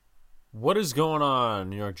What is going on,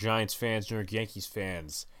 New York Giants fans, New York Yankees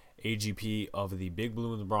fans? AGP of the Big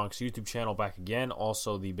Blue in the Bronx YouTube channel back again.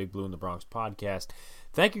 Also, the Big Blue in the Bronx podcast.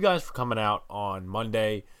 Thank you guys for coming out on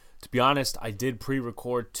Monday. To be honest, I did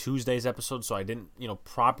pre-record Tuesday's episode, so I didn't,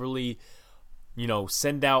 properly,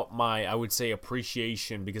 send out my, I would say,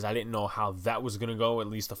 appreciation because I didn't know how that was going to go, at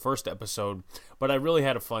least the first episode. But I really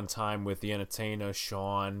had a fun time with the entertainer,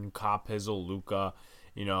 Sean, Cop Hizzle, Luca.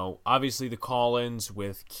 Obviously the call-ins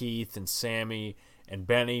with Keith and Sammy and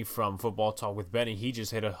Benny from Football Talk with Benny. He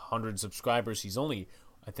just hit 100 subscribers. He's only,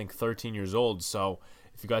 I think, 13 years old. So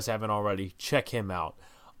if you guys haven't already, check him out.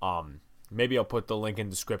 Maybe I'll put the link in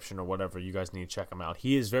the description or whatever. You guys need to check him out.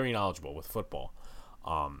 He is very knowledgeable with football.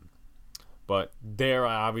 But there,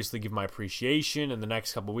 I obviously give my appreciation. In the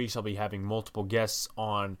next couple of weeks, I'll be having multiple guests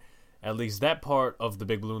on at least that part of the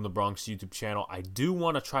Big Blue in the Bronx YouTube channel. I do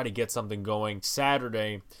want to try to get something going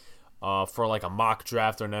Saturday for like a mock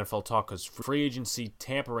draft or an NFL talk because free agency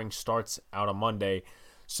tampering starts out on Monday.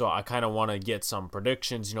 So I kind of want to get some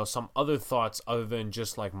predictions, some other thoughts other than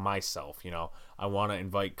just like myself. I want to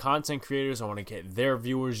invite content creators. I want to get their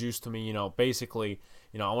viewers used to me. Basically,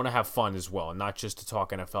 I want to have fun as well, not just to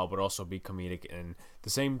talk NFL, but also be comedic in the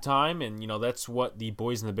same time. And, that's what the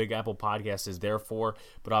Boys in the Big Apple podcast is there for.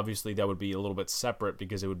 But obviously that would be a little bit separate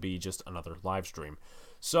because it would be just another live stream.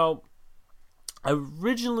 So I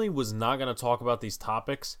originally was not going to talk about these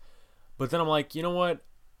topics, but then I'm like, you know what?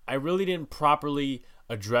 I really didn't properly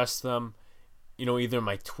address them, either in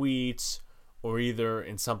my tweets or either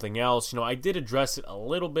in something else. I did address it a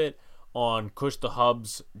little bit on Kush the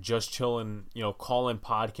Hub's Just Chillin', call-in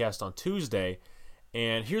podcast on Tuesday.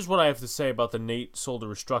 And here's what I have to say about the Nate Solder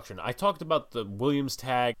restructuring. I talked about the Williams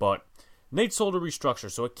tag, but Nate Solder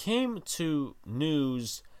restructure. So it came to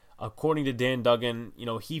news, according to Dan Duggan,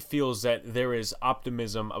 he feels that there is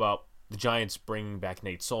optimism about the Giants bringing back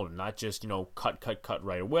Nate Solder. Not just, cut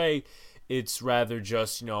right away. It's rather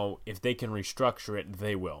just, if they can restructure it,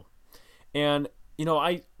 they will. And,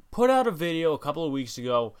 I put out a video a couple of weeks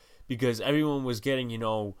ago because everyone was getting,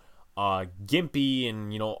 gimpy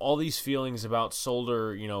and, all these feelings about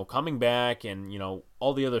Solder, coming back and,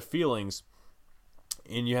 all the other feelings.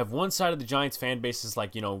 And you have one side of the Giants fan base is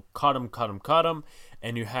like, cut him.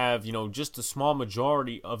 And you have, just a small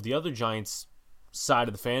majority of the other Giants side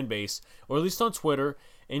of the fan base, or at least on Twitter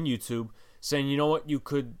and YouTube, saying, you know what, you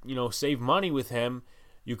could, save money with him.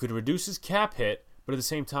 You could reduce his cap hit. But at the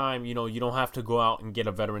same time, you don't have to go out and get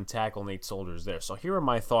a veteran tackle. Nate Solder's there. So here are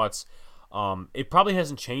my thoughts. It probably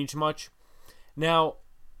hasn't changed much. Now,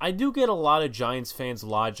 I do get a lot of Giants fans'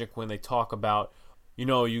 logic when they talk about,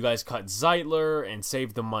 you guys cut Zeitler and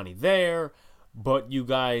saved the money there, but you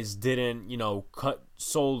guys didn't, cut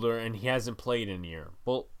Solder and he hasn't played in a year.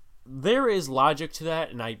 Well, there is logic to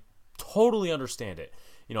that, and I totally understand it.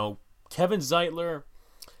 Kevin Zeitler,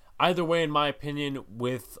 either way, in my opinion,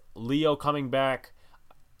 with Leo coming back,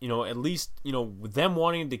 at least, with them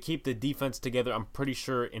wanting to keep the defense together, I'm pretty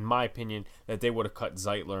sure, in my opinion, that they would have cut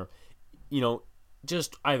Zeitler,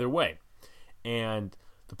 just either way. And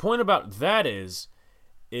the point about that is,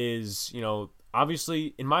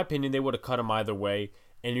 obviously, in my opinion, they would have cut him either way.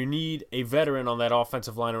 And you need a veteran on that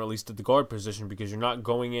offensive line, or at least at the guard position, because you're not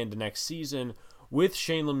going into next season with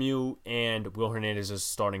Shane Lemieux and Will Hernandez as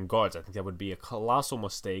starting guards. I think that would be a colossal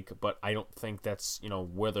mistake, but I don't think that's,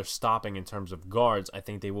 where they're stopping in terms of guards. I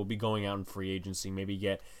think they will be going out in free agency, maybe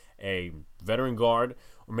get a veteran guard,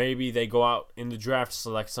 or maybe they go out in the draft to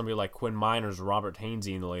select somebody like Quinn Miners or Robert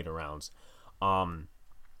Hainsey in the later rounds.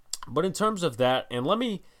 But in terms of that, and let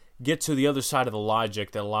me get to the other side of the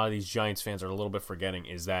logic that a lot of these Giants fans are a little bit forgetting,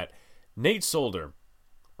 is that Nate Solder,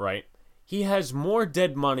 right? He has more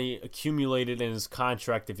dead money accumulated in his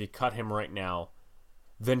contract if you cut him right now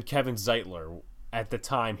than Kevin Zeitler at the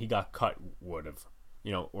time he got cut would have,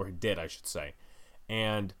 or he did, I should say.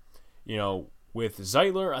 And, with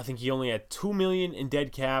Zeitler, I think he only had $2 million in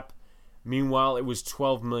dead cap. Meanwhile, it was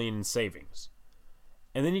 $12 million in savings.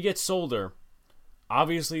 And then you get Solder.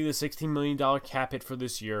 Obviously, the $16 million cap hit for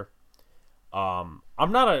this year. I'm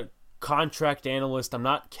not a contract analyst. I'm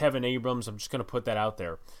not Kevin Abrams. I'm just going to put that out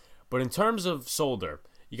there. But in terms of Solder,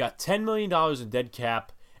 you got $10 million in dead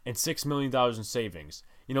cap and $6 million in savings.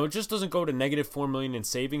 It just doesn't go to negative $4 million in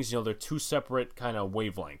savings. They're two separate kind of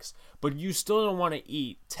wavelengths. But you still don't want to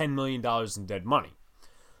eat $10 million in dead money.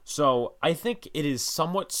 So I think it is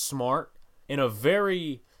somewhat smart in a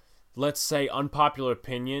very, let's say, unpopular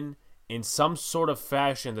opinion, in some sort of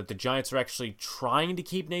fashion, that the Giants are actually trying to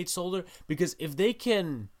keep Nate Solder. Because if they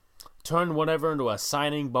can turn whatever into a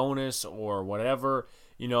signing bonus or whatever,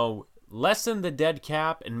 lessen the dead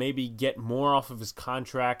cap and maybe get more off of his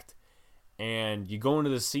contract and you go into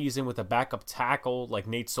the season with a backup tackle like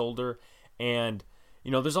Nate Solder, and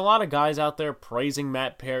there's a lot of guys out there praising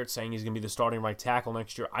Matt Parrott, saying he's going to be the starting right tackle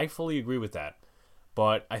next year. I fully agree with that.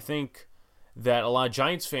 But I think that a lot of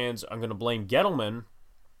Giants fans are going to blame Gettleman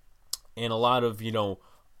and a lot of,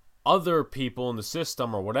 other people in the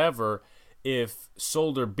system or whatever if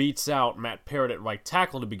Solder beats out Matt Parrott at right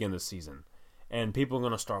tackle to begin the season. And people are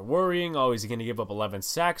going to start worrying, oh, is he going to give up 11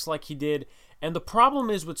 sacks like he did? And the problem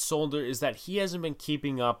is with Solder is that he hasn't been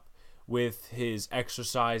keeping up with his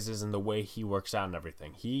exercises and the way he works out and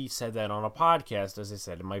everything. He said that on a podcast, as I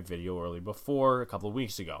said in my video early before, a couple of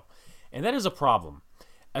weeks ago. And that is a problem.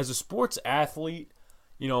 As a sports athlete,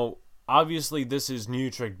 obviously this is New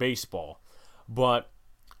Trick baseball. But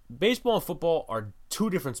baseball and football are two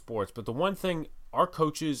different sports. But the one thing our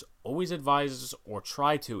coaches always advise us or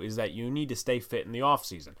try to is that you need to stay fit in the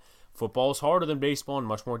offseason. Football is harder than baseball and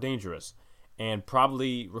much more dangerous, and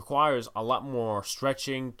probably requires a lot more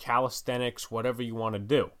stretching, calisthenics, whatever you want to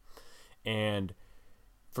do. And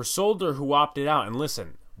for Solder, who opted out, and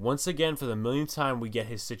listen, once again, for the millionth time, we get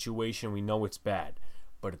his situation. We know it's bad.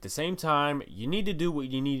 But at the same time, you need to do what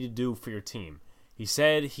you need to do for your team. He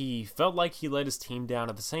said he felt like he let his team down.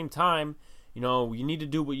 At the same time, you need to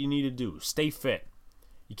do what you need to do. Stay fit.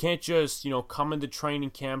 You can't just, come into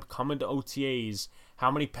training camp, come into OTAs,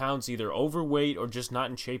 how many pounds either overweight or just not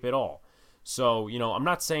in shape at all. So, I'm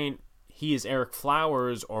not saying he is Eric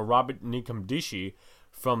Flowers or Robert Nkemdiche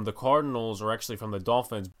from the Cardinals or actually from the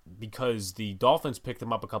Dolphins, because the Dolphins picked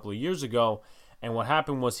him up a couple of years ago, and what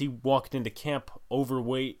happened was he walked into camp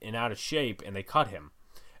overweight and out of shape, and they cut him.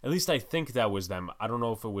 At least I think that was them. I don't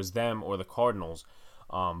know if it was them or the Cardinals.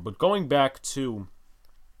 But going back to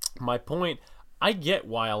my point, I get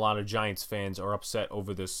why a lot of Giants fans are upset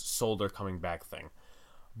over this Solder coming back thing.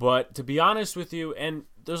 But to be honest with you, and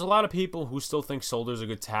there's a lot of people who still think Solder's a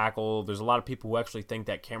good tackle. There's a lot of people who actually think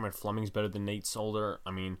that Cameron Fleming's better than Nate Solder.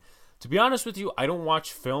 I mean, to be honest with you, I don't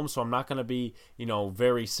watch film, so I'm not going to be,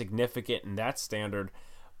 very significant in that standard.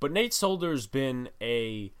 But Nate Solder's been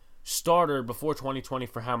a starter before 2020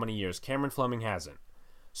 for how many years? Cameron Fleming hasn't.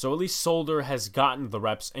 So at least Solder has gotten the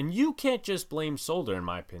reps, and you can't just blame Solder, in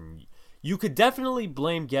my opinion. You could definitely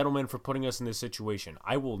blame Gettleman for putting us in this situation.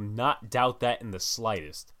 I will not doubt that in the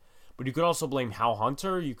slightest. But you could also blame Hal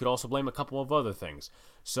Hunter. You could also blame a couple of other things.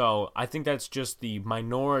 So I think that's just the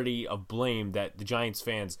minority of blame that the Giants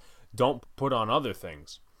fans don't put on other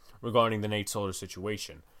things regarding the Nate Solder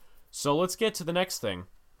situation. So let's get to the next thing,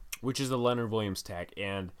 which is the Leonard Williams tag.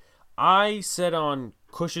 And I said on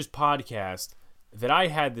Cush's podcast that I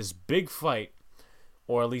had this big fight,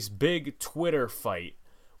 or at least big Twitter fight,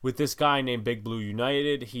 with this guy named Big Blue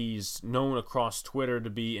United. He's known across Twitter to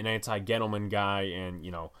be an anti-Gettleman guy, and,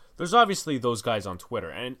 there's obviously those guys on Twitter.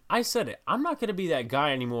 And I said it, I'm not going to be that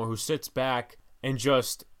guy anymore who sits back and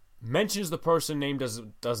just mentions the person name,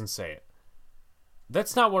 doesn't say it.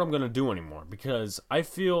 That's not what I'm going to do anymore, because I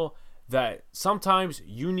feel that sometimes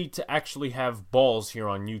you need to actually have balls here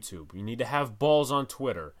on YouTube. You need to have balls on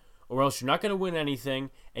Twitter, or else you're not going to win anything,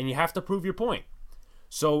 and you have to prove your point.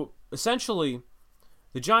 So, essentially,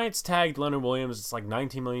 the Giants tagged Leonard Williams. It's like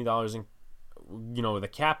 $19 million in, the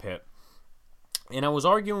cap hit. And I was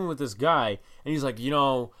arguing with this guy, and he's like,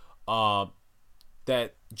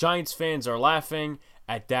 that Giants fans are laughing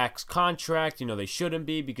at Dak's contract. They shouldn't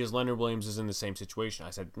be, because Leonard Williams is in the same situation. I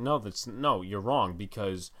said, no, you're wrong,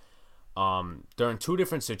 because they're in two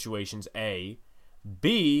different situations, A.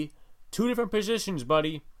 B, two different positions,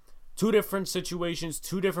 buddy. Two different situations,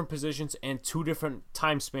 two different positions, and two different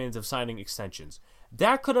time spans of signing extensions.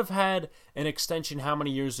 Dak could have had an extension how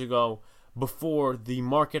many years ago before the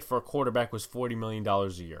market for a quarterback was $40 million a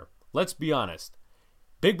year? Let's be honest.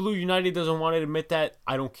 Big Blue United doesn't want to admit that.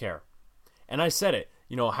 I don't care. And I said it.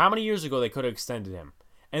 How many years ago they could have extended him?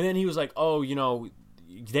 And then he was like,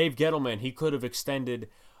 Dave Gettleman, he could have extended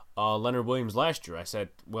Leonard Williams last year. I said,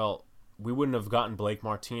 well, we wouldn't have gotten Blake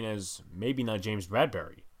Martinez, maybe not James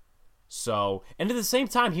Bradbury. So, and at the same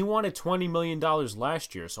time, he wanted $20 million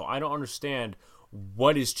last year, so I don't understand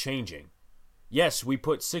what is changing. Yes, we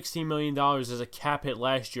put $16 million as a cap hit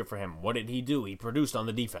last year for him. What did he do? He produced on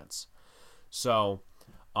the defense. So,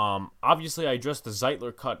 obviously, I addressed the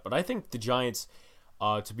Zeitler cut, but I think the Giants,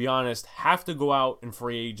 to be honest, have to go out in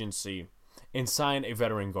free agency and sign a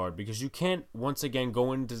veteran guard, because you can't, once again,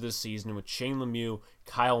 go into this season with Shane Lemieux,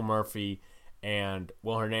 Kyle Murphy, and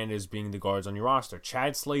Will Hernandez being the guards on your roster.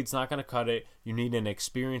 Chad Slade's not going to cut it. You need an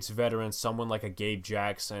experienced veteran, someone like a Gabe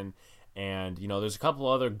Jackson. And, there's a couple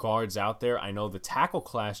other guards out there. I know the tackle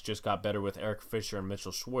class just got better with Eric Fisher and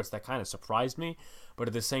Mitchell Schwartz. That kind of surprised me. But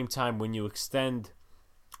at the same time, when you extend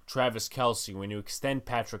Travis Kelce, when you extend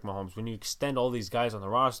Patrick Mahomes, when you extend all these guys on the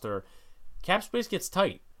roster, cap space gets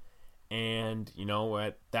tight. And,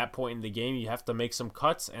 at that point in the game, you have to make some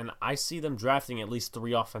cuts. And I see them drafting at least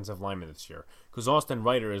 3 offensive linemen this year, because Austin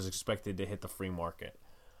Reiter is expected to hit the free market.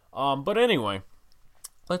 But anyway,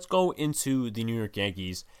 let's go into the New York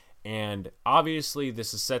Yankees. And obviously,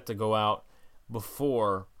 this is set to go out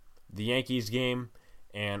before the Yankees game.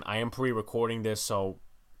 And I am pre-recording this, so,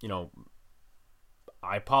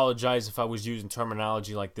 I apologize if I was using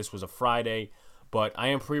terminology like this was a Friday. But I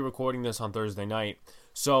am pre-recording this on Thursday night.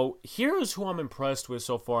 So here's who I'm impressed with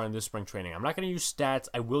so far in this spring training. I'm not going to use stats.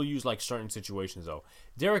 I will use certain situations though.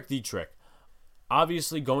 Derek Dietrich.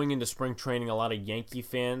 Obviously going into spring training, a lot of Yankee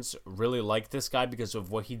fans really like this guy because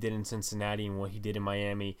of what he did in Cincinnati and what he did in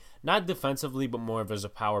Miami. Not defensively, but more of as a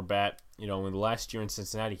power bat. In the last year in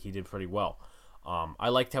Cincinnati, he did pretty well. I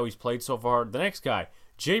liked how he's played so far. The next guy,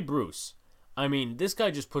 Jay Bruce. I mean, this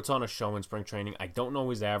guy just puts on a show in spring training. I don't know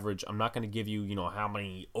his average. I'm not going to give you, how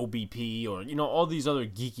many OBP or, all these other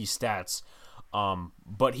geeky stats.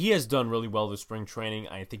 But he has done really well this spring training.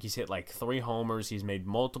 I think he's hit 3 homers. He's made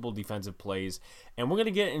multiple defensive plays. And we're going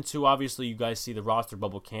to get into, obviously, you guys see the roster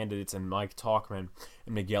bubble candidates and Mike Tauchman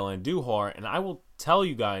and Miguel Andujar. And I will tell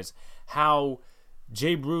you guys how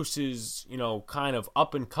Jay Bruce's, kind of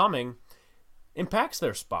up and coming impacts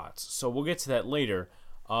their spots. So we'll get to that later.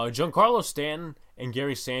 Giancarlo Stanton and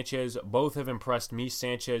Gary Sanchez both have impressed me.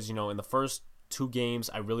 Sanchez, in the first 2 games,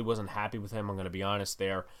 I really wasn't happy with him. I'm going to be honest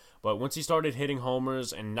there. But once he started hitting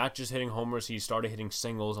homers, and not just hitting homers, he started hitting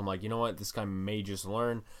singles. I'm like, you know what? This guy may just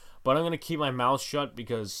learn. But I'm going to keep my mouth shut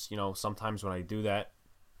because, sometimes when I do that,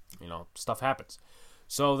 stuff happens.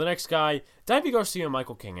 So the next guy, Deivi Garcia and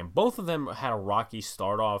Michael King. And both of them had a rocky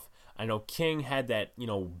start off. I know King had that,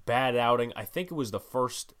 bad outing. I think it was the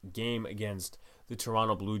first game against the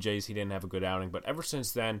Toronto Blue Jays. He didn't have a good outing. But ever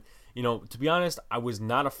since then, to be honest, I was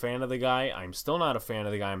not a fan of the guy. I'm still not a fan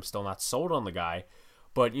of the guy. I'm still not sold on the guy.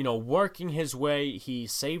 But, working his way, he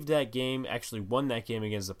saved that game, actually won that game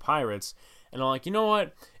against the Pirates. And I'm like, you know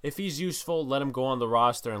what? If he's useful, let him go on the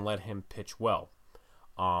roster and let him pitch well.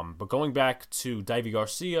 But going back to Deivi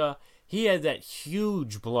Garcia, he had that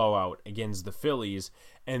huge blowout against the Phillies.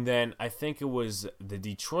 And then I think it was the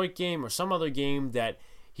Detroit game or some other game that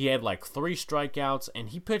he had 3 strikeouts, and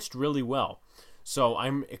he pitched really well. So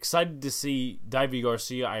I'm excited to see Deivi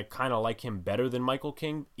Garcia. I kind of like him better than Michael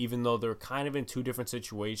King, even though they're kind of in 2 different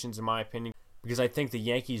situations, in my opinion. Because I think the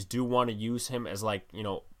Yankees do want to use him as,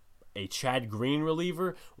 a Chad Green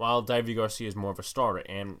reliever, while Deivi Garcia is more of a starter.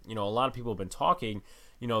 And, a lot of people have been talking,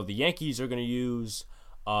 the Yankees are going to use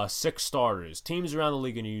 6 starters. Teams around the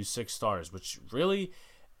league are going to use 6 starters, which really,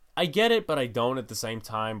 I get it, but I don't at the same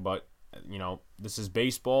time. But this is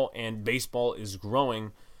baseball, and baseball is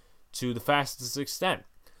growing to the fastest extent.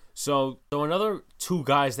 So another 2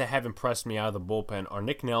 guys that have impressed me out of the bullpen are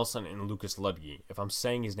Nick Nelson and Lucas Ludge, if I'm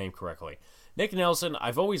saying his name correctly. Nick Nelson,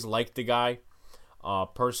 I've always liked the guy.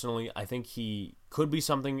 Personally, I think he could be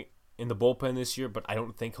something in the bullpen this year, but I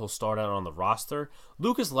don't think he'll start out on the roster.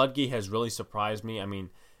 Lucas Ludge has really surprised me. I mean,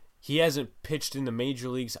 he hasn't pitched in the major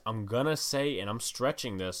leagues, I'm going to say, and I'm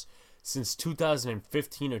stretching this, since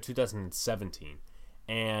 2015 or 2017.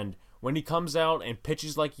 And when he comes out and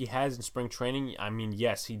pitches like he has in spring training, I mean,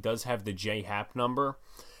 yes, he does have the J-Happ number.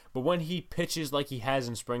 But when he pitches like he has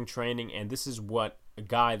in spring training, and this is what a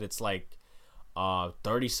guy that's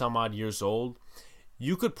 30-some-odd years old,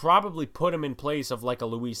 you could probably put him in place of a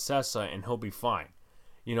Luis Cessa, and he'll be fine.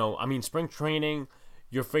 Spring training,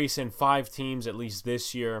 you're facing 5 teams at least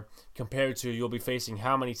this year, compared to you'll be facing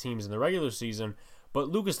how many teams in the regular season. But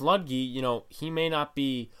Lucas Ludge, he may not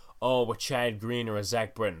be, a Chad Green or a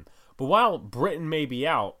Zach Britton. But while Britton may be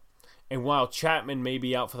out, and while Chapman may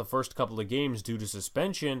be out for the first couple of games due to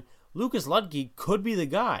suspension, Lucas Ludge could be the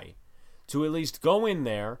guy to at least go in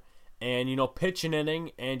there and, pitch an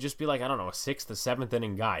inning and just be a 6th or 7th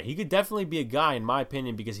inning guy. He could definitely be a guy, in my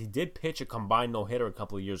opinion, because he did pitch a combined no-hitter a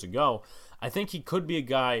couple of years ago. I think he could be a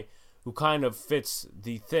guy who kind of fits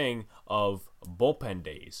the thing of bullpen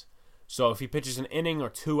days. So if he pitches an inning or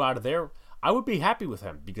 2 out of there, I would be happy with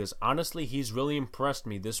him because, honestly, he's really impressed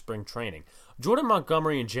me this spring training. Jordan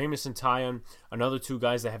Montgomery and Jameson Taillon, another 2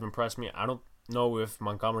 guys that have impressed me. I don't know if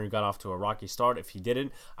Montgomery got off to a rocky start. If he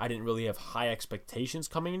didn't, I didn't really have high expectations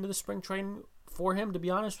coming into the spring training for him, to be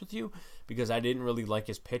honest with you, because I didn't really like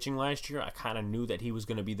his pitching last year. I kind of knew that he was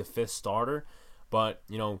going to be the 5th starter, but,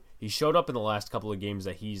 he showed up in the last couple of games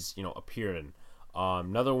that he's, appeared in.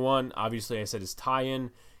 Another one, obviously, I said is Taillon.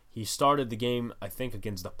 He started the game, I think,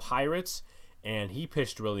 against the Pirates, and he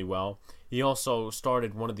pitched really well. He also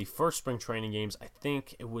started one of the first spring training games. I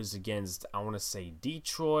think it was against, I want to say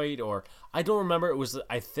Detroit, or I don't remember. It was,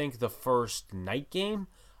 I think, the first night game.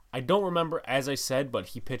 I don't remember, as I said, but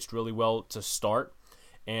he pitched really well to start.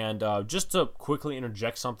 And just to quickly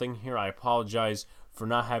interject something here, I apologize for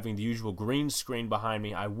not having the usual green screen behind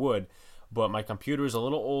me. I would, but my computer is a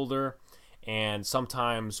little older, and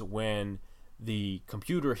sometimes when the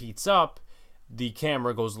computer heats up, the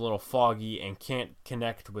camera goes a little foggy and can't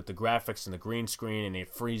connect with the graphics and the green screen, and it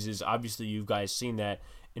freezes. Obviously, you guys seen that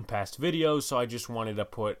in past videos, so I just wanted to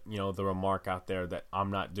put, the remark out there that I'm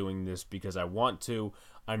not doing this because I want to.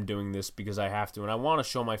 I'm doing this because I have to, and I want to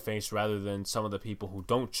show my face rather than some of the people who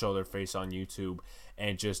don't show their face on YouTube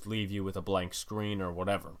and just leave you with a blank screen or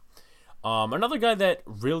whatever. Another guy that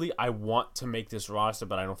really I want to make this roster,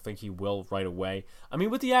 but I don't think he will right away. I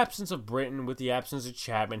mean, with the absence of Britton, with the absence of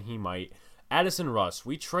Chapman, he might. Addison Russ.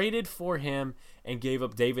 We traded for him and gave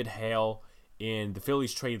up David Hale in the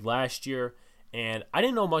Phillies trade last year, and I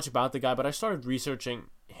didn't know much about the guy, but I started researching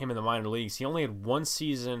him in the minor leagues. He only had one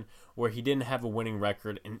season where he didn't have a winning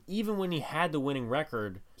record, and even when he had the winning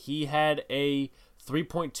record, he had a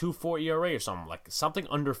 3.24 ERA or something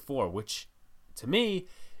under 4, which to me,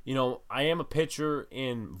 I am a pitcher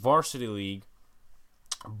in varsity league,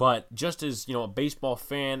 but just as, a baseball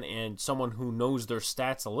fan and someone who knows their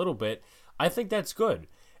stats a little bit, I think that's good.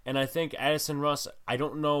 And I think Addison Russ, I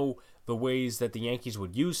don't know the ways that the Yankees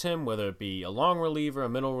would use him, whether it be a long reliever, a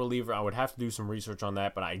middle reliever. I would have to do some research on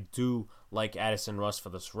that, but I do like Addison Russ for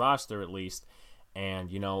this roster at least. And,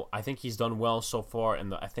 I think he's done well so far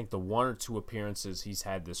in I think the 1 or 2 appearances he's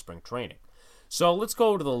had this spring training. So let's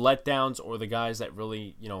go to the letdowns or the guys that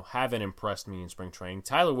really, haven't impressed me in spring training.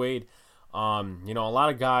 Tyler Wade, a lot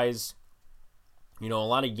of guys, a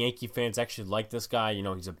lot of Yankee fans actually like this guy.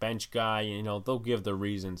 He's a bench guy. They'll give their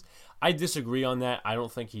reasons. I disagree on that. I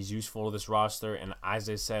don't think he's useful to this roster. And as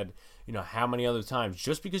I said, how many other times,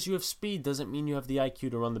 just because you have speed doesn't mean you have the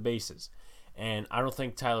IQ to run the bases. And I don't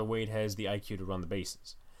think Tyler Wade has the IQ to run the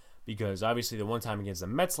bases. Because obviously the one time against the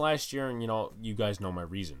Mets last year, and you guys know my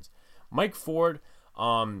reasons. Mike Ford,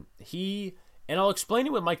 and I'll explain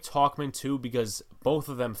it with Mike Tauchman too, because both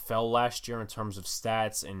of them fell last year in terms of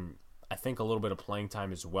stats and I think a little bit of playing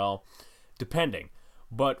time as well, depending.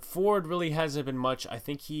 But Ford really hasn't been much. I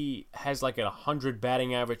think he has like a 100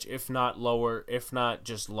 batting average, if not lower, if not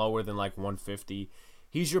just lower than like 150.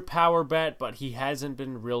 He's your power bat, but he hasn't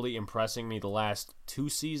been really impressing me the last 2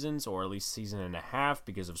 seasons, or at least season and a half,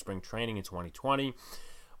 because of spring training in 2020.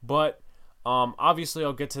 But obviously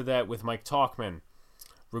I'll get to that with Mike Tauchman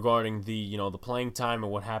regarding the the playing time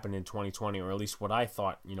and what happened in 2020, or at least what I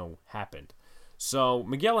thought happened. So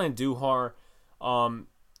Miguel Andujar,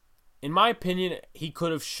 in my opinion, he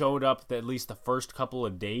could have showed up at least the first couple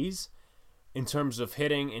of days in terms of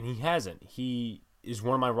hitting, and he hasn't. He is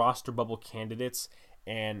one of my roster bubble candidates,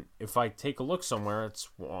 and if I take a look somewhere, it's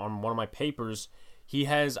on one of my papers, he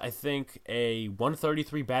has, I think, a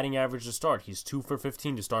 133 batting average to start. He's 2 for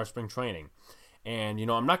 15 to start spring training. And,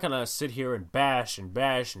 I'm not going to sit here and bash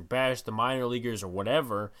the minor leaguers or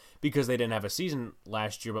whatever because they didn't have a season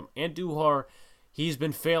last year. But Andujar, he's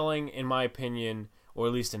been failing, in my opinion, or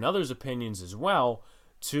at least in others' opinions as well,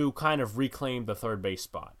 to kind of reclaim the third base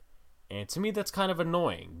spot. And to me, that's kind of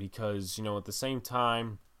annoying because, at the same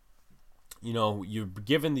time, you're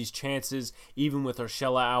given these chances, even with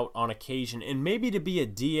Urshela out on occasion, and maybe to be a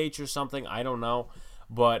DH or something, I don't know.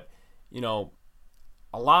 But,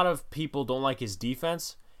 a lot of people don't like his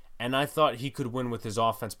defense, and I thought he could win with his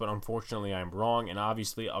offense, but unfortunately I'm wrong, and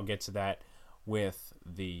obviously I'll get to that with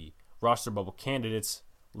the roster bubble candidates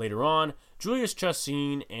later on. Julius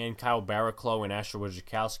Chassin and Kyle Barraclough and Asher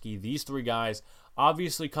Wojciechowski, these 3 guys,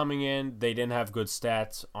 obviously coming in, they didn't have good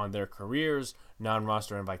stats on their careers.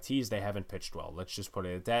 Non-roster invitees, they haven't pitched well. Let's just put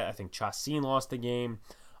it at that. I think Chassin lost the game.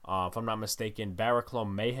 If I'm not mistaken,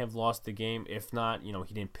 Barraclough may have lost the game. If not,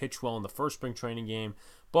 he didn't pitch well in the first spring training game.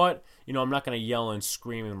 But, I'm not going to yell and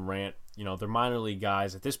scream and rant. They're minor league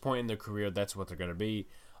guys. At this point in their career, that's what they're going to be.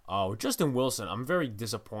 Justin Wilson, I'm very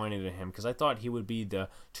disappointed in him because I thought he would be the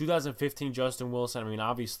 2015 Justin Wilson. I mean,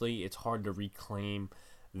 obviously, it's hard to reclaim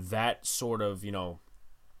that sort of,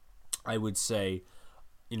 I would say,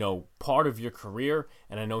 part of your career.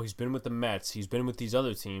 And I know he's been with the Mets. He's been with these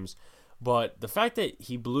other teams. But the fact that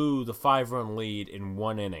he blew the 5-run lead in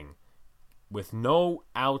 1 inning with no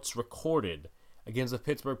outs recorded against the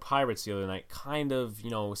Pittsburgh Pirates the other night kind of,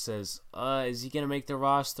 says, is he going to make the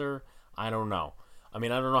roster? I don't know. I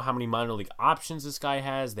mean, I don't know how many minor league options this guy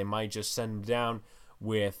has. They might just send him down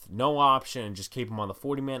with no option and just keep him on the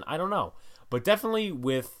 40-man. I don't know. But definitely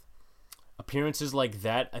with appearances like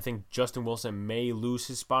that, I think Justin Wilson may lose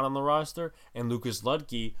his spot on the roster, and Lucas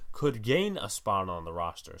Ludke could gain a spot on the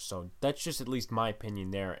roster. So that's just at least my opinion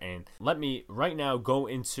there. And let me right now go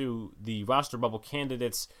into the roster bubble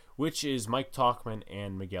candidates, which is Mike Tauchman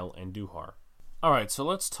and Miguel Andujar. All right, so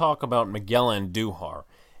let's talk about Miguel Andujar.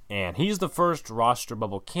 And he's the first roster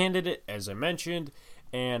bubble candidate, as I mentioned,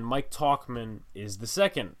 and Mike Tauchman is the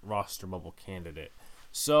second roster bubble candidate.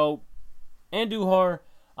 So Andujar,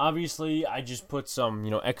 obviously, I just put some,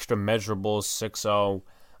 extra measurables, 6'0",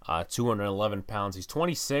 211 pounds. He's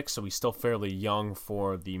 26, so he's still fairly young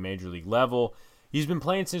for the major league level. He's been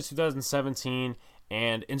playing since 2017,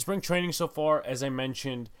 and in spring training so far, as I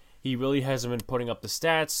mentioned, he really hasn't been putting up the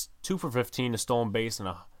stats. 2 for 15, a stolen base, and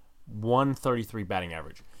a 133 batting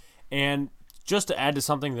average. And just to add to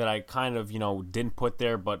something that I kind of, didn't put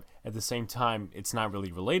there, but at the same time, it's not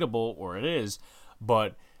really relatable, or it is,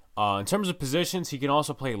 but in terms of positions, he can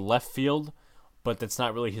also play left field, but that's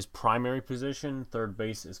not really his primary position. Third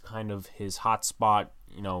base is kind of his hot spot,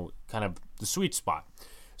 kind of the sweet spot.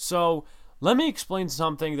 So let me explain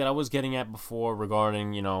something that I was getting at before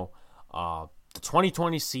regarding, the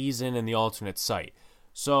 2020 season and the alternate site.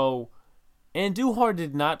 So Andujar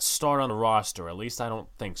did not start on the roster, at least I don't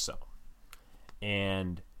think so.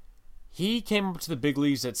 And he came up to the big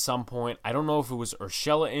leagues at some point. I don't know if it was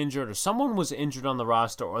Urshela injured or someone was injured on the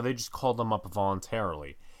roster, or they just called him up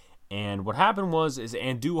voluntarily. And what happened was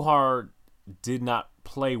Andujar did not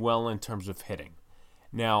play well in terms of hitting.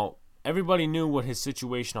 Now, everybody knew what his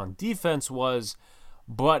situation on defense was,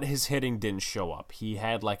 but his hitting didn't show up. He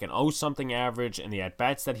had like an 0-something average, and the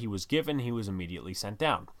at-bats that he was given, he was immediately sent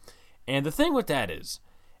down. And the thing with that is,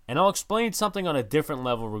 and I'll explain something on a different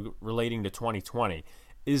level relating to 2020,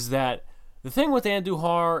 is that the thing with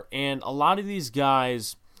Andujar and a lot of these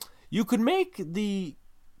guys, you could make the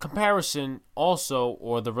comparison also,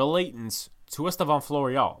 or the relatance, to Estevan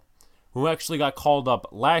Florial, who actually got called up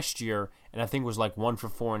last year, and I think was like 1 for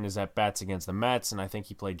 4 in his at-bats against the Mets, and I think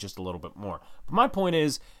he played just a little bit more. But my point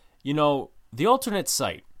is, the alternate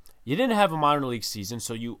site, you didn't have a minor league season,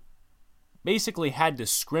 so you basically had to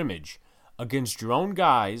scrimmage against your own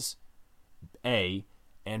guys, A,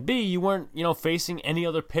 and B, you weren't, facing any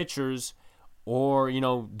other pitchers or,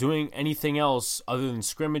 doing anything else other than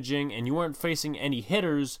scrimmaging, and you weren't facing any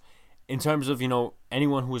hitters in terms of,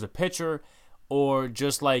 anyone who was a pitcher or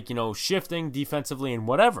just like, shifting defensively and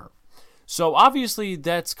whatever. So obviously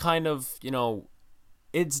that's kind of,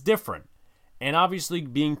 it's different. And obviously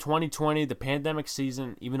being 2020, the pandemic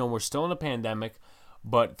season, even though we're still in a pandemic,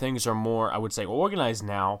 but things are more, I would say, organized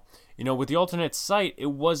now, with the alternate site, it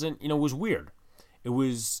wasn't, it was weird. It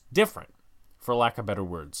was different, for lack of better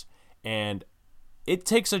words. And it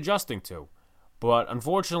takes adjusting to. But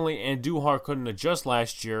unfortunately, Andujar couldn't adjust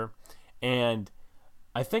last year. And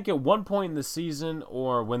I think at one point in the season,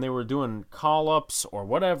 or when they were doing call-ups or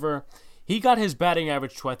whatever, he got his batting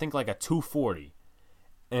average to, I think, like a 240.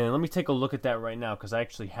 And let me take a look at that right now, because I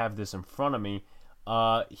actually have this in front of me.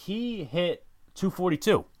 He hit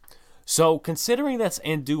 242. So considering that's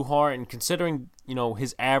Andujar, and considering,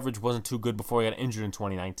 his average wasn't too good before he got injured in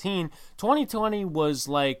 2019, 2020 was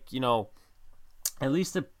like, at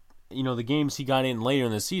least the games he got in later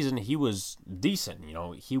in the season, he was decent.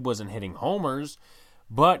 He wasn't hitting homers,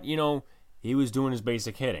 but, he was doing his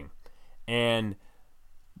basic hitting. And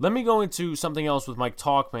let me go into something else with Mike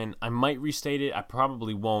Tauchman. I might restate it. I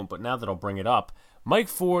probably won't, but now that I'll bring it up, Mike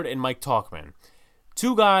Ford and Mike Tauchman,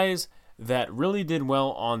 two guys that really did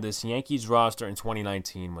well on this Yankees roster in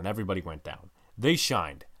 2019 when everybody went down. They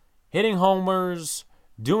shined. Hitting homers,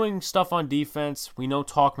 doing stuff on defense. We know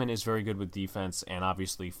Tauchman is very good with defense, and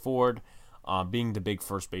obviously Ford being the big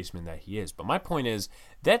first baseman that he is. But my point is,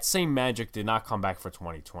 that same magic did not come back for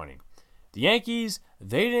 2020. The Yankees,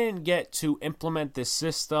 they didn't get to implement this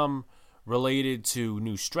system related to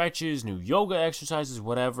new stretches, new yoga exercises,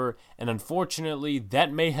 whatever, and unfortunately,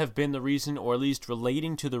 that may have been the reason, or at least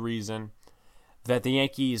relating to the reason, that the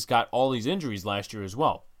Yankees got all these injuries last year as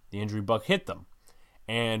well. The injury bug hit them.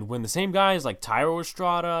 And when the same guys like Thairo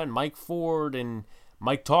Estrada and Mike Ford and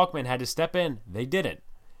Mike Tauchman had to step in, they didn't.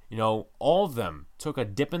 All of them took a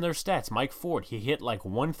dip in their stats. Mike Ford, he hit like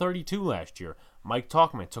 132 last year. Mike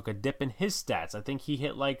Tauchman took a dip in his stats. I think he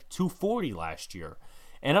hit like 240 last year.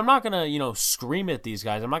 And I'm not going to, scream at these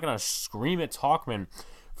guys. I'm not going to scream at Tauchman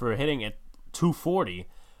for hitting at 240.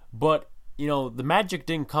 But, the magic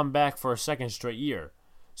didn't come back for a second straight year.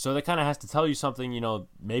 So that kind of has to tell you something,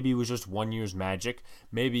 maybe it was just 1 year's magic.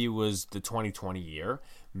 Maybe it was the 2020 year.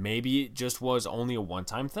 Maybe it just was only a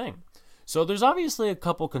one-time thing. So there's obviously a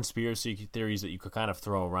couple conspiracy theories that you could kind of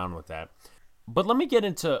throw around with that. But let me get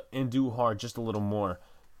into Andujar just a little more.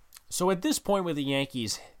 So at this point with the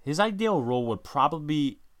Yankees, his ideal role would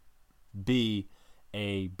probably be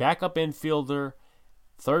a backup infielder,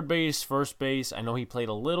 third base, first base. I know he played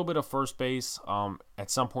a little bit of first base at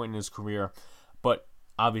some point in his career, but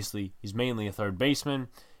obviously he's mainly a third baseman.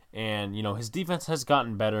 And, his defense has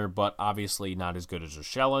gotten better, but obviously not as good as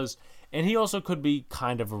Urshela's. And he also could be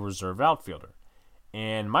kind of a reserve outfielder.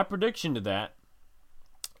 And my prediction to that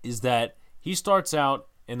is that he starts out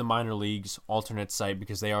in the minor leagues alternate site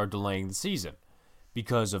because they are delaying the season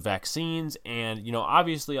because of vaccines. And,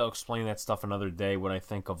 obviously I'll explain that stuff another day, what I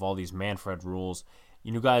think of all these Manfred rules.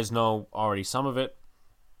 You guys know already some of it.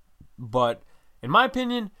 But in my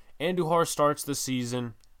opinion, Andujar starts the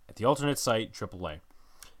season at the alternate site, AAA.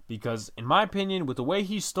 Because in my opinion, with the way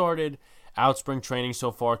he started out spring training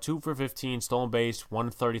so far, 2 for 15, stolen base,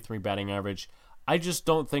 133 batting average, I just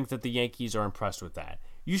don't think that the Yankees are impressed with that.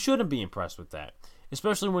 You shouldn't be impressed with that,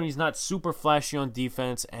 especially when he's not super flashy on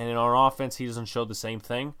defense, and in our offense, he doesn't show the same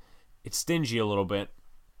thing. It's stingy a little bit,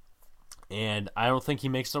 and I don't think he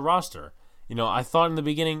makes the roster. I thought in the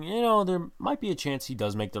beginning, there might be a chance he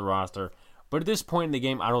does make the roster, but at this point in the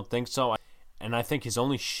game, I don't think so. And I think his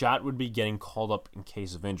only shot would be getting called up in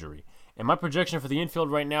case of injury. And my projection for the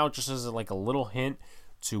infield right now, just as like a little hint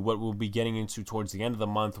to what we'll be getting into towards the end of the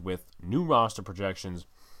month with new roster projections,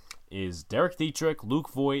 is Derek Dietrich,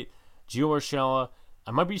 Luke Voit, Gio Urshela.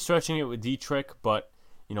 I might be stretching it with Dietrich, but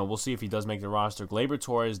we'll see if he does make the roster. Gleyber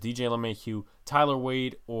Torres, DJ LeMahieu, Tyler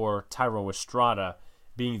Wade, or Thairo Estrada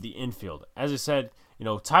being the infield. As I said,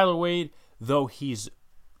 Tyler Wade, though he's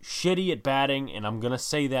shitty at batting, and I'm going to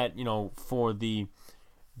say that, for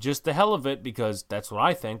just the hell of it, because that's what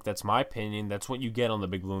I think, that's my opinion, that's what you get on the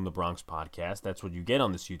Big Blue in the Bronx podcast, that's what you get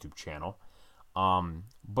on this YouTube channel.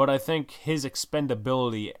 But I think his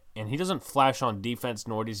expendability, and he doesn't flash on defense,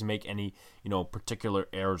 nor does he make any, particular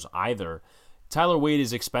errors either. Tyler Wade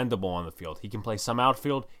is expendable on the field. He can play some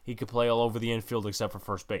outfield, he could play all over the infield except for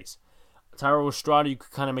first base. Thairo Estrada, you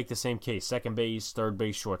could kind of make the same case, second base, third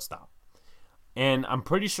base, shortstop. And I'm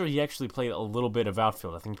pretty sure he actually played a little bit of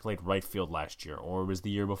outfield. I think he played right field last year, or it was the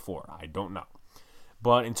year before. I don't know.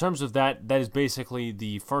 But in terms of that is basically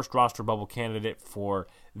the first roster bubble candidate for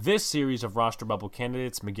this series of roster bubble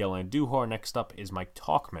candidates, Miguel Andujar. Next up is Mike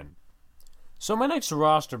Tauchman. So my next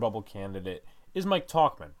roster bubble candidate is Mike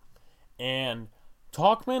Tauchman. And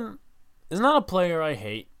Tauchman is not a player I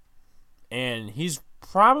hate, and he's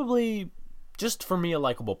probably, just for me, a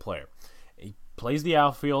likable player. He plays the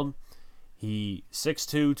outfield. He 6'2",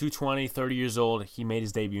 220, 30 years old. He made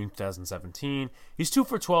his debut in 2017. He's 2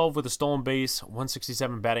 for 12 with a stolen base,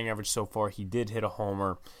 167 batting average so far. He did hit a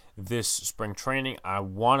homer this spring training. I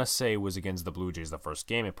want to say it was against the Blue Jays the first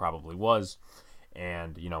game. It probably was.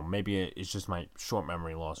 And, maybe it's just my short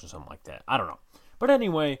memory loss or something like that. I don't know. But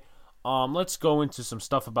anyway, let's go into some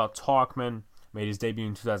stuff about Tauchman. Made his debut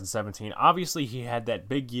in 2017. Obviously, he had that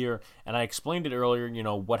big year, and I explained it earlier,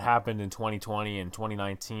 what happened in 2020 and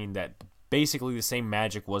 2019, that basically the same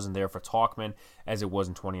magic wasn't there for Tauchman as it was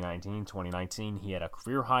in 2019. 2019, he had a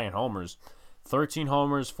career high in homers, 13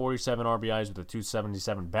 homers, 47 RBIs with a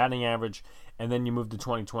 277 batting average, and then you moved to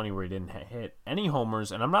 2020 where he didn't hit any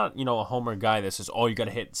homers, and I'm not, a homer guy that says, oh, you got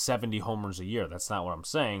to hit 70 homers a year. That's not what I'm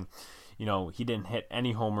saying. He didn't hit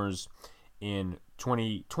any homers in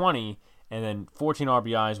 2020, and then 14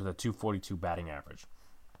 RBIs with a 242 batting average.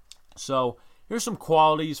 So here's some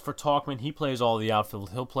qualities for Tauchman. He plays all the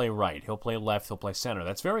outfield. He'll play right. He'll play left. He'll play center.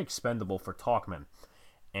 That's very expendable for Tauchman.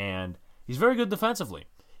 And he's very good defensively.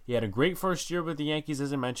 He had a great first year with the Yankees,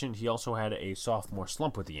 as I mentioned. He also had a sophomore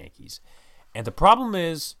slump with the Yankees. And the problem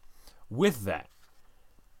is with that,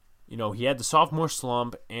 he had the sophomore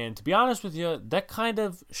slump, and to be honest with you, that kind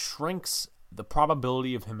of shrinks the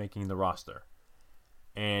probability of him making the roster.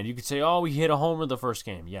 And you could say, oh, he hit a homer the first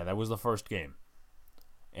game. Yeah, that was the first game.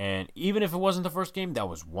 And even if it wasn't the first game, that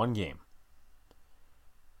was one game.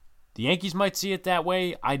 The Yankees might see it that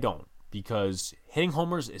way. I don't, because hitting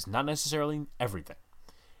homers is not necessarily everything.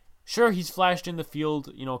 Sure, he's flashed in the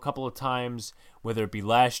field, a couple of times, whether it be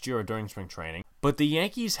last year or during spring training. But the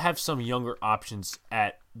Yankees have some younger options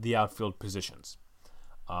at the outfield positions.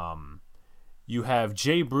 You have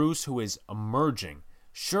Jay Bruce, who is emerging.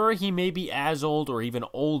 Sure, he may be as old or even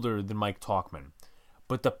older than Mike Tauchman,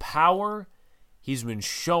 but the power he's been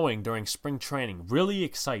showing during spring training really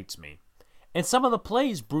excites me. And some of the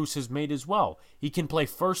plays Bruce has made as well. He can play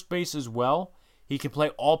first base as well. He can play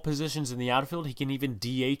all positions in the outfield. He can even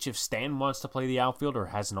DH if Stan wants to play the outfield or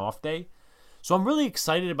has an off day. So I'm really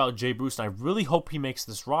excited about Jay Bruce, and I really hope he makes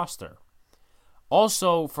this roster.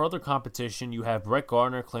 Also, for other competition, you have Brett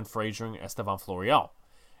Gardner, Clint Frazier, and Estevan Florial.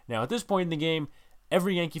 Now, at this point in the game,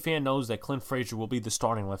 every Yankee fan knows that Clint Frazier will be the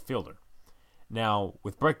starting left fielder. Now,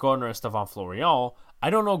 with Brett Gardner and Estevan Florial, I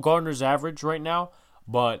don't know Gardner's average right now,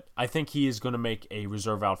 but I think he is going to make a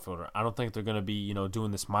reserve outfielder. I don't think they're going to be,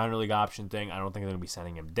 doing this minor league option thing. I don't think they're going to be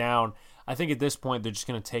sending him down. I think at this point, they're just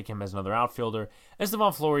going to take him as another outfielder.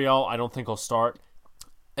 Estevan Florial, I don't think he'll start.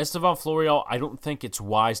 Estevan Florial, I don't think it's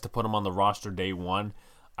wise to put him on the roster day one.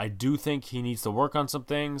 I do think he needs to work on some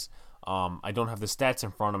things. I don't have the stats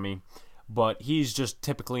in front of me, but he's just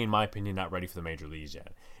typically, in my opinion, not ready for the major leagues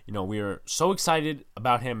yet. We were so excited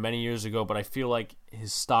about him many years ago, but I feel like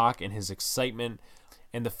his stock and his excitement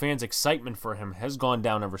and the fans' excitement for him has gone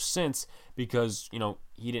down ever since because,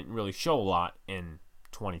 he didn't really show a lot in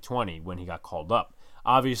 2020 when he got called up.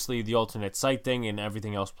 Obviously, the alternate site thing and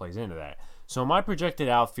everything else plays into that. So my projected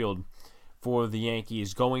outfield for the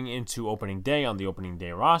Yankees going into opening day on the opening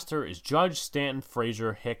day roster is Judge, Stanton,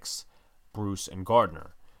 Frazier, Hicks, Bruce, and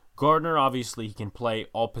Gardner. Gardner, obviously, he can play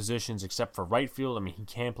all positions except for right field. He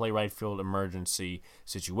can play right field emergency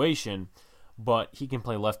situation, but he can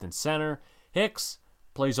play left and center. Hicks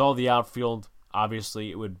plays all the outfield.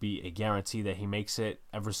 Obviously, it would be a guarantee that he makes it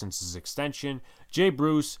ever since his extension. Jay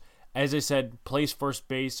Bruce, as I said, plays first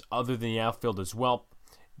base other than the outfield as well.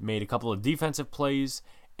 Made a couple of defensive plays.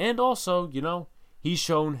 And also, he's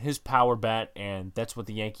shown his power bat, and that's what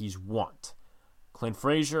the Yankees want. Clint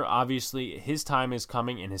Frazier, obviously, his time is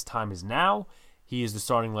coming, and his time is now. He is the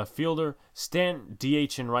starting left fielder. Stanton,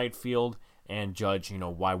 DH in right field. And Judge,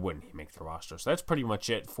 why wouldn't he make the roster? So that's pretty much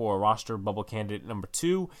it for roster bubble candidate number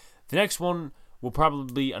 2. The next one will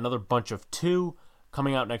probably be another bunch of 2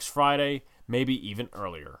 coming out next Friday, maybe even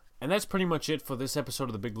earlier. And that's pretty much it for this episode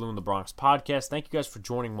of the Big Blue in the Bronx podcast. Thank you guys for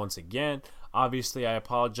joining once again. Obviously, I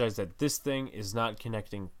apologize that this thing is not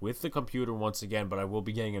connecting with the computer once again, but I will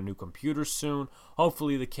be getting a new computer soon.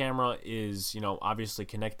 Hopefully, the camera is, obviously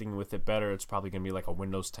connecting with it better. It's probably going to be like a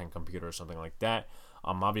Windows 10 computer or something like that.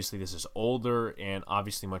 Obviously, this is older and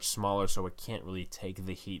obviously much smaller, so it can't really take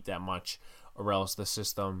the heat that much, or else the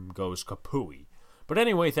system goes kapooey. But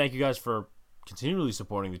anyway, thank you guys for continually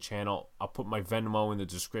supporting the channel. I'll put my Venmo in the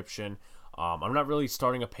description. I'm not really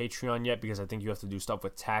starting a Patreon yet because I think you have to do stuff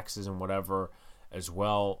with taxes and whatever as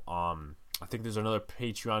well. I think there's another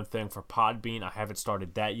Patreon thing for Podbean. I haven't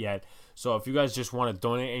started that yet. So if you guys just want to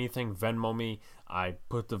donate anything, Venmo me. I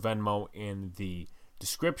put the Venmo in the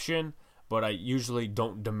description, but I usually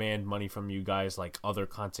don't demand money from you guys like other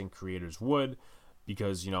content creators would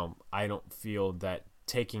because, I don't feel that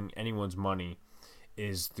taking anyone's money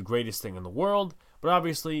is the greatest thing in the world. But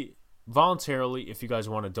obviously, voluntarily, if you guys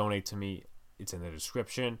want to donate to me, it's in the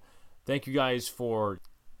description. Thank you guys for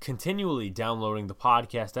continually downloading the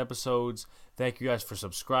podcast episodes. Thank you guys for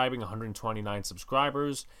subscribing. 129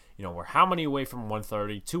 subscribers. We're how many away from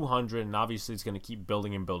 130? 200, and obviously it's going to keep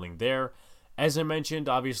building and building there. As I mentioned,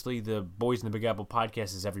 obviously the Boys in the Big Apple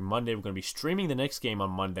podcast is every Monday. We're going to be streaming the next game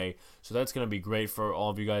on Monday, so that's going to be great for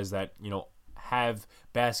all of you guys that, have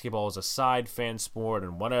basketball as a side fan sport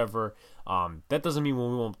and whatever. That doesn't mean we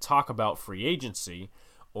won't talk about free agency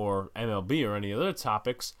or MLB or any other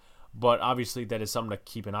topics, but obviously that is something to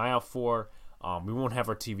keep an eye out for. We won't have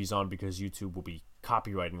our TVs on because YouTube will be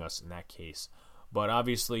copywriting us in that case. But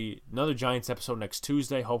obviously, another Giants episode next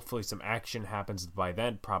Tuesday. Hopefully some action happens by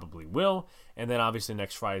then. Probably will. And then obviously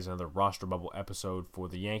next Friday is another roster bubble episode for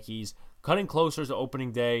the Yankees. Cutting closer to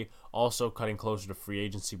opening day. Also cutting closer to free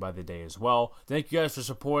agency by the day as well. Thank you guys for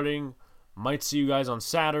supporting. Might see you guys on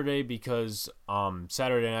Saturday because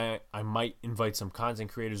Saturday night I might invite some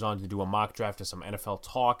content creators on to do a mock draft and some NFL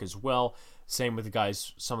talk as well. Same with the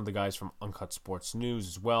guys, some of the guys from Uncut Sports News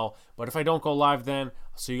as well. But if I don't go live then,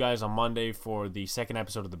 I'll see you guys on Monday for the second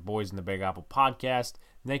episode of the Boys in the Big Apple podcast.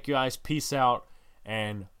 Thank you guys. Peace out.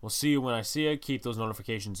 And we'll see you when I see you. Keep those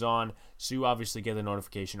notifications on so you obviously get the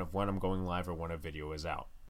notification of when I'm going live or when a video is out.